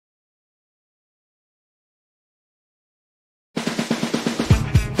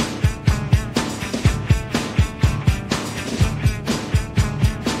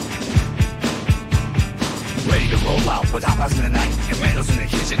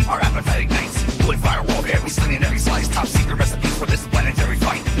for this planetary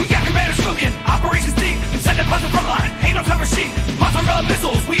fight. We got commanders cooking, operations deep, send it past the front line, ain't no time for sheep. Mozzarella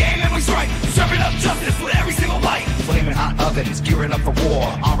missiles, we aim and we strike, serving up justice with every single bite. Flaming hot ovens, gearing up for war,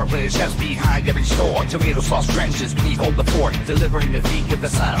 armor-plated chefs behind every store, tomato sauce trenches beneath hold the fort, delivering defeat with a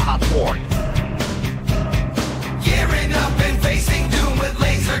side of hot pork. Gearing up and facing doom with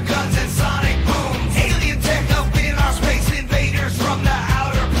laser guns and sonic booms. Alien tech up in our space, invaders from the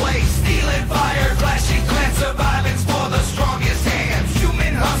outer place. Stealing fire, flashing glance, survivance for the strongest hands.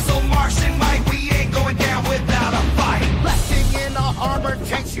 Human hustle, Martian might, we ain't going down without a fight. Blasting in our armored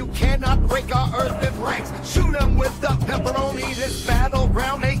tanks, you cannot break our earthen ranks. Shoot 'em with the pepperoni, this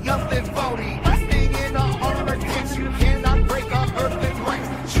battleground ain't nothing phony. Blasting in our armored tanks, you cannot break our earthen ranks.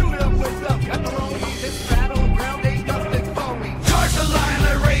 Shoot 'em with the pepperoni, this battleground ain't nothing phony. Charge the line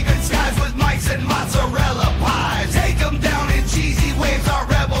of Reagan skies with mics and mozzarella pies. Take 'em down in cheesy waves, our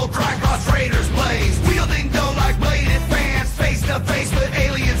rebel cry cross raiders blaze. Wielding dough like bladed fans, face to face with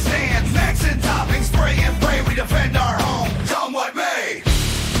alien stands. Max and toppings, spray and pray, we defend our home, come what may.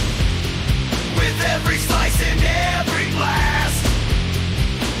 With every slice and every blast,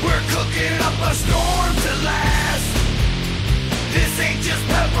 we're cooking up a storm to last. This ain't just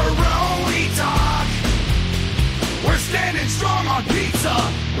pepperoni talk, we're standing strong on pizza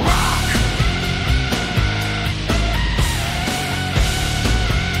rock.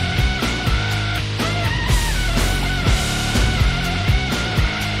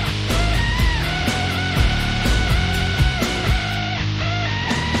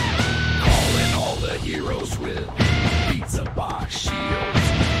 Calling all the heroes with pizza box shields.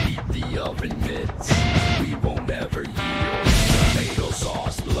 Eat the oven mitts, we won't ever yield. Tomato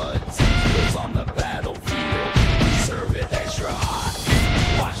sauce bloods, lives on the battlefield. We serve it extra hot,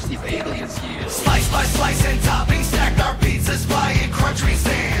 watch these aliens yield. Slice by slice and topping, stacked our pizzas, flying country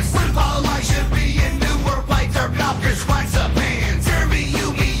stands. Rip all I should be in newer bites, our knockers, rice up hands. Jeremy,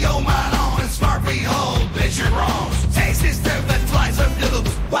 you, me, yo, mine on, and smart behold, bitch, you're wrong. Taste this stuff that flies up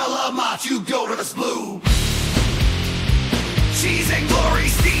noobs, while I'm out, you go to the sploo. Cheese and glory,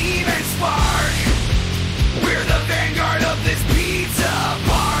 steam and spark, we're the vanguard of this pizza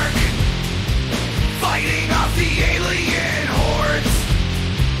park. Fighting off the alien hordes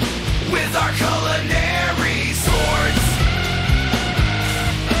with our culinary swords.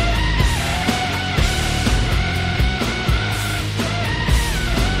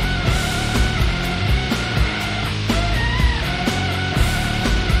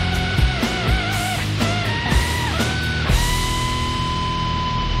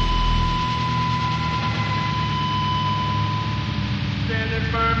 Standing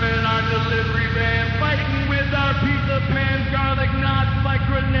firm in our delivery van, fighting with our pizza pans, garlic knots